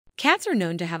Cats are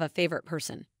known to have a favorite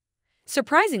person.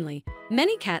 Surprisingly,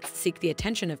 many cats seek the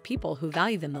attention of people who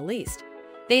value them the least.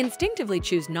 They instinctively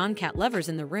choose non-cat lovers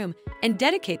in the room and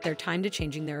dedicate their time to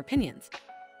changing their opinions.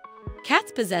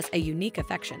 Cats possess a unique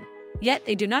affection, yet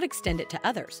they do not extend it to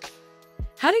others.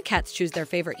 How do cats choose their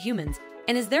favorite humans,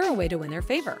 and is there a way to win their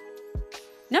favor?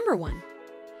 Number 1.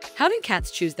 How do cats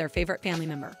choose their favorite family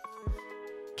member?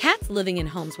 Cats living in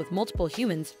homes with multiple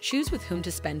humans choose with whom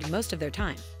to spend most of their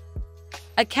time.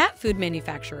 A cat food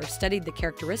manufacturer studied the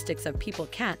characteristics of people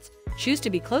cats choose to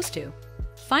be close to,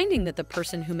 finding that the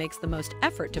person who makes the most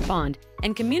effort to bond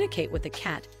and communicate with the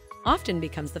cat often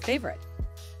becomes the favorite.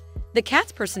 The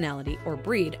cat's personality or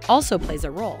breed also plays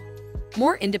a role.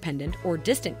 More independent or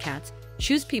distant cats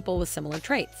choose people with similar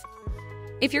traits.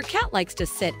 If your cat likes to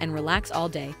sit and relax all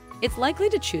day, it's likely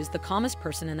to choose the calmest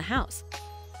person in the house.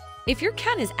 If your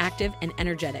cat is active and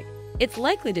energetic, it's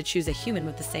likely to choose a human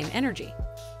with the same energy.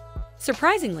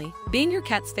 Surprisingly, being your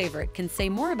cat's favorite can say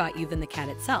more about you than the cat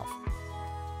itself.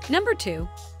 Number 2.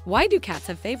 Why do cats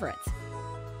have favorites?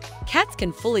 Cats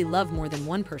can fully love more than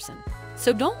one person,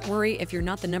 so don't worry if you're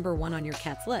not the number 1 on your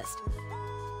cat's list.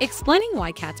 Explaining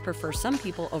why cats prefer some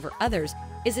people over others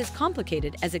is as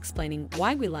complicated as explaining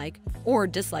why we like or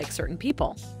dislike certain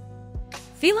people.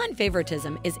 Feline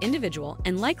favoritism is individual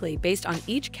and likely based on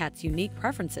each cat's unique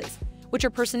preferences, which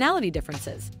are personality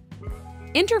differences.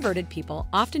 Introverted people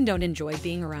often don't enjoy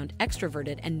being around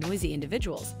extroverted and noisy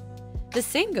individuals. The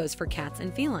same goes for cats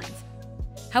and felines.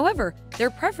 However, their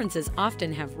preferences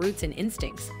often have roots in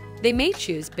instincts. They may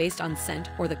choose based on scent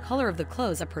or the color of the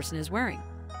clothes a person is wearing.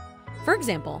 For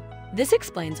example, this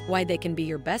explains why they can be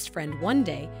your best friend one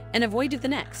day and avoid you the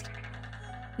next.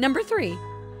 Number 3.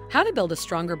 How to build a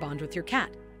stronger bond with your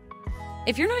cat.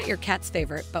 If you're not your cat's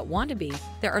favorite but want to be,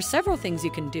 there are several things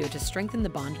you can do to strengthen the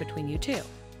bond between you two.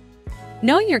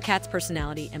 Knowing your cat's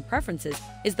personality and preferences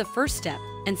is the first step,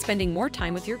 and spending more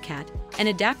time with your cat and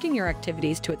adapting your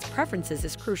activities to its preferences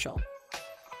is crucial.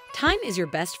 Time is your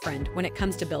best friend when it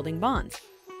comes to building bonds.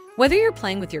 Whether you're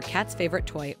playing with your cat's favorite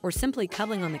toy or simply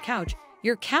cuddling on the couch,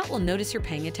 your cat will notice you're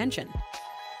paying attention.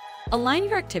 Align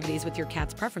your activities with your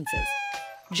cat's preferences.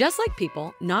 Just like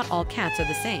people, not all cats are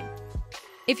the same.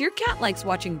 If your cat likes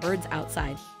watching birds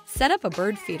outside, set up a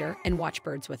bird feeder and watch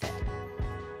birds with it.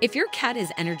 If your cat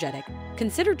is energetic,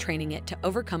 consider training it to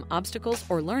overcome obstacles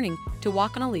or learning to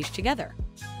walk on a leash together.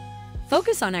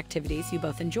 Focus on activities you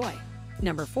both enjoy.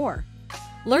 Number 4.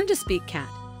 Learn to speak cat.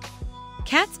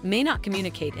 Cats may not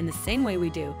communicate in the same way we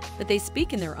do, but they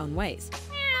speak in their own ways.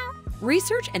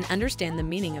 Research and understand the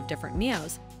meaning of different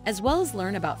meows, as well as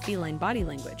learn about feline body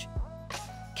language.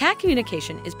 Cat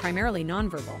communication is primarily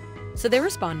nonverbal, so they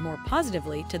respond more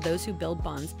positively to those who build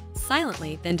bonds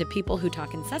silently than to people who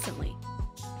talk incessantly.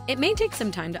 It may take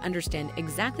some time to understand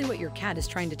exactly what your cat is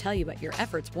trying to tell you, but your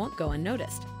efforts won't go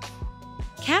unnoticed.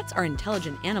 Cats are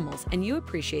intelligent animals, and you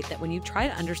appreciate that when you try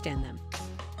to understand them.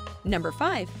 Number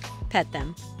 5. Pet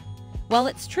them. While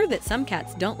it's true that some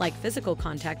cats don't like physical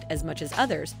contact as much as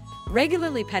others,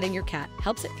 regularly petting your cat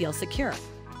helps it feel secure.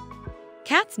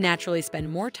 Cats naturally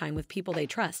spend more time with people they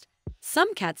trust.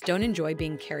 Some cats don't enjoy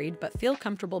being carried but feel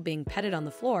comfortable being petted on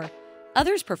the floor.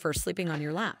 Others prefer sleeping on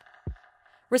your lap.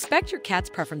 Respect your cat's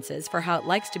preferences for how it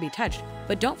likes to be touched,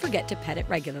 but don't forget to pet it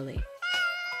regularly.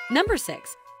 Number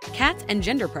 6. Cats and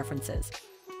gender preferences.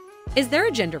 Is there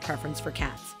a gender preference for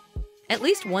cats? At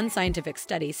least one scientific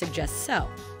study suggests so.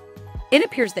 It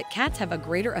appears that cats have a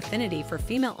greater affinity for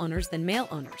female owners than male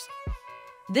owners.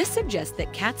 This suggests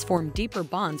that cats form deeper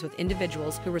bonds with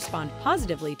individuals who respond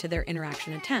positively to their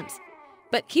interaction attempts.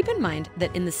 But keep in mind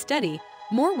that in the study,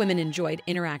 more women enjoyed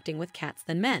interacting with cats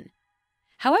than men.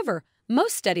 However,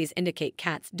 most studies indicate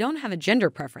cats don't have a gender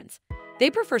preference. They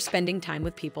prefer spending time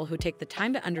with people who take the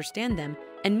time to understand them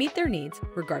and meet their needs,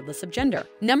 regardless of gender.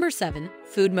 Number 7.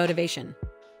 Food motivation.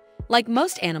 Like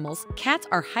most animals, cats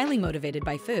are highly motivated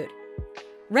by food.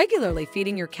 Regularly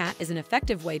feeding your cat is an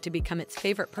effective way to become its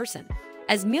favorite person,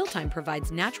 as mealtime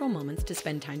provides natural moments to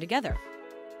spend time together.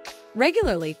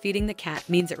 Regularly feeding the cat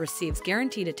means it receives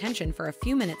guaranteed attention for a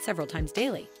few minutes several times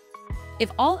daily. If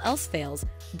all else fails,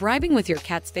 bribing with your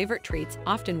cat's favorite treats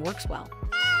often works well.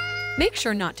 Make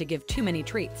sure not to give too many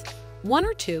treats. 1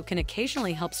 or 2 can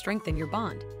occasionally help strengthen your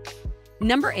bond.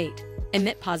 Number 8.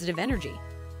 Emit positive energy.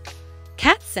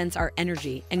 Cats sense our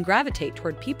energy and gravitate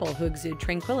toward people who exude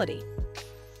tranquility.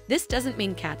 This doesn't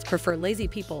mean cats prefer lazy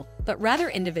people, but rather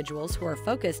individuals who are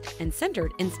focused and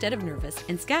centered instead of nervous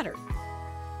and scattered.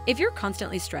 If you're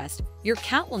constantly stressed, your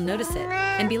cat will notice it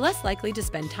and be less likely to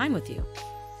spend time with you.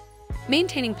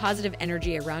 Maintaining positive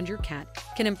energy around your cat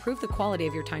can improve the quality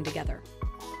of your time together.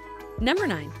 Number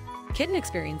 9. Kitten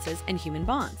experiences and human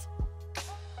bonds.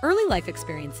 Early life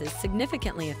experiences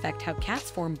significantly affect how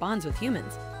cats form bonds with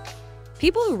humans.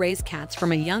 People who raise cats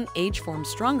from a young age form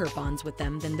stronger bonds with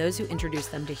them than those who introduce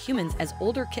them to humans as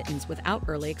older kittens without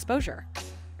early exposure.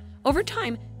 Over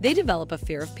time, they develop a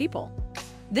fear of people.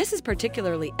 This is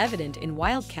particularly evident in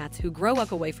wild cats who grow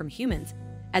up away from humans.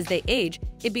 As they age,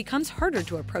 it becomes harder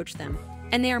to approach them,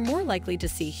 and they are more likely to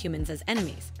see humans as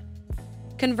enemies.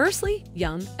 Conversely,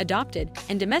 young, adopted,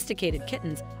 and domesticated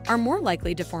kittens are more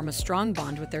likely to form a strong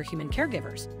bond with their human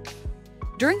caregivers.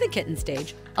 During the kitten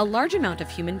stage, a large amount of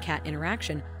human-cat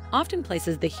interaction often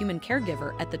places the human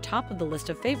caregiver at the top of the list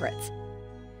of favorites.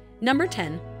 Number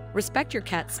 10. Respect your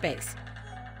cat's space.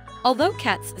 Although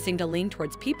cats seem to lean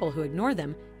towards people who ignore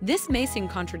them, this may seem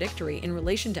contradictory in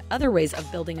relation to other ways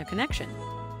of building a connection.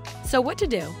 So what to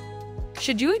do?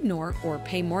 Should you ignore or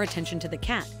pay more attention to the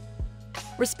cat?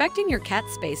 Respecting your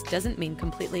cat's space doesn't mean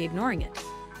completely ignoring it.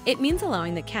 It means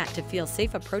allowing the cat to feel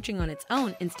safe approaching on its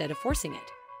own instead of forcing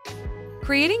it.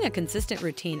 Creating a consistent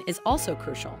routine is also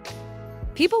crucial.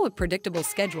 People with predictable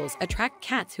schedules attract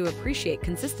cats who appreciate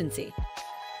consistency.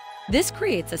 This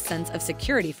creates a sense of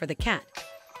security for the cat.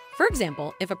 For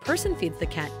example, if a person feeds the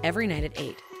cat every night at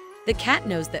 8, the cat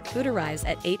knows that food arrives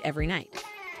at 8 every night.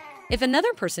 If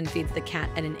another person feeds the cat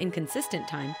at an inconsistent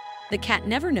time, the cat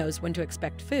never knows when to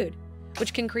expect food,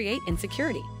 which can create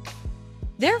insecurity.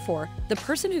 Therefore, the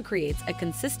person who creates a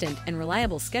consistent and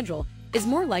reliable schedule is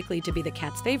more likely to be the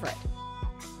cat's favorite.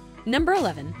 Number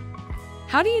 11.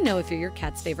 How do you know if you're your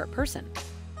cat's favorite person?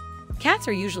 Cats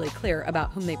are usually clear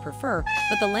about whom they prefer,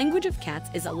 but the language of cats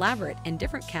is elaborate and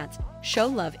different cats show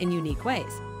love in unique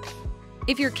ways.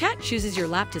 If your cat chooses your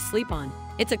lap to sleep on,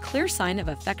 it's a clear sign of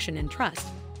affection and trust.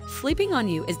 Sleeping on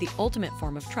you is the ultimate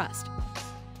form of trust.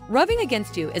 Rubbing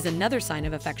against you is another sign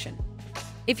of affection.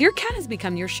 If your cat has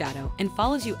become your shadow and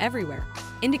follows you everywhere,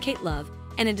 indicate love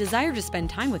and a desire to spend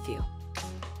time with you.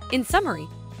 In summary,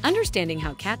 understanding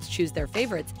how cats choose their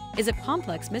favorites is a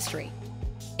complex mystery.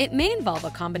 It may involve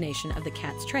a combination of the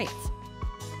cat's traits.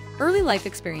 Early life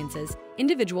experiences,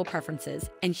 individual preferences,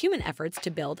 and human efforts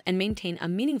to build and maintain a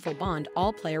meaningful bond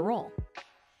all play a role.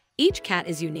 Each cat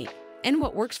is unique, and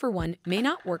what works for one may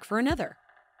not work for another.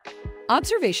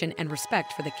 Observation and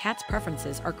respect for the cat's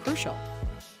preferences are crucial.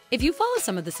 If you follow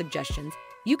some of the suggestions,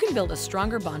 you can build a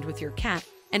stronger bond with your cat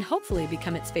and hopefully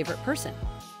become its favorite person.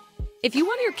 If you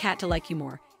want your cat to like you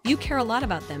more, you care a lot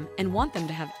about them and want them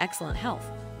to have excellent health.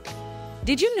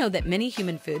 Did you know that many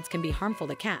human foods can be harmful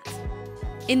to cats?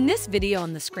 In this video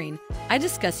on the screen, I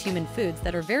discuss human foods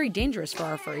that are very dangerous for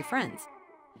our furry friends.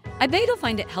 I bet you'll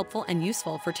find it helpful and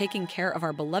useful for taking care of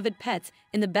our beloved pets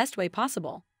in the best way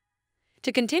possible.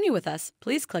 To continue with us,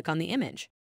 please click on the image.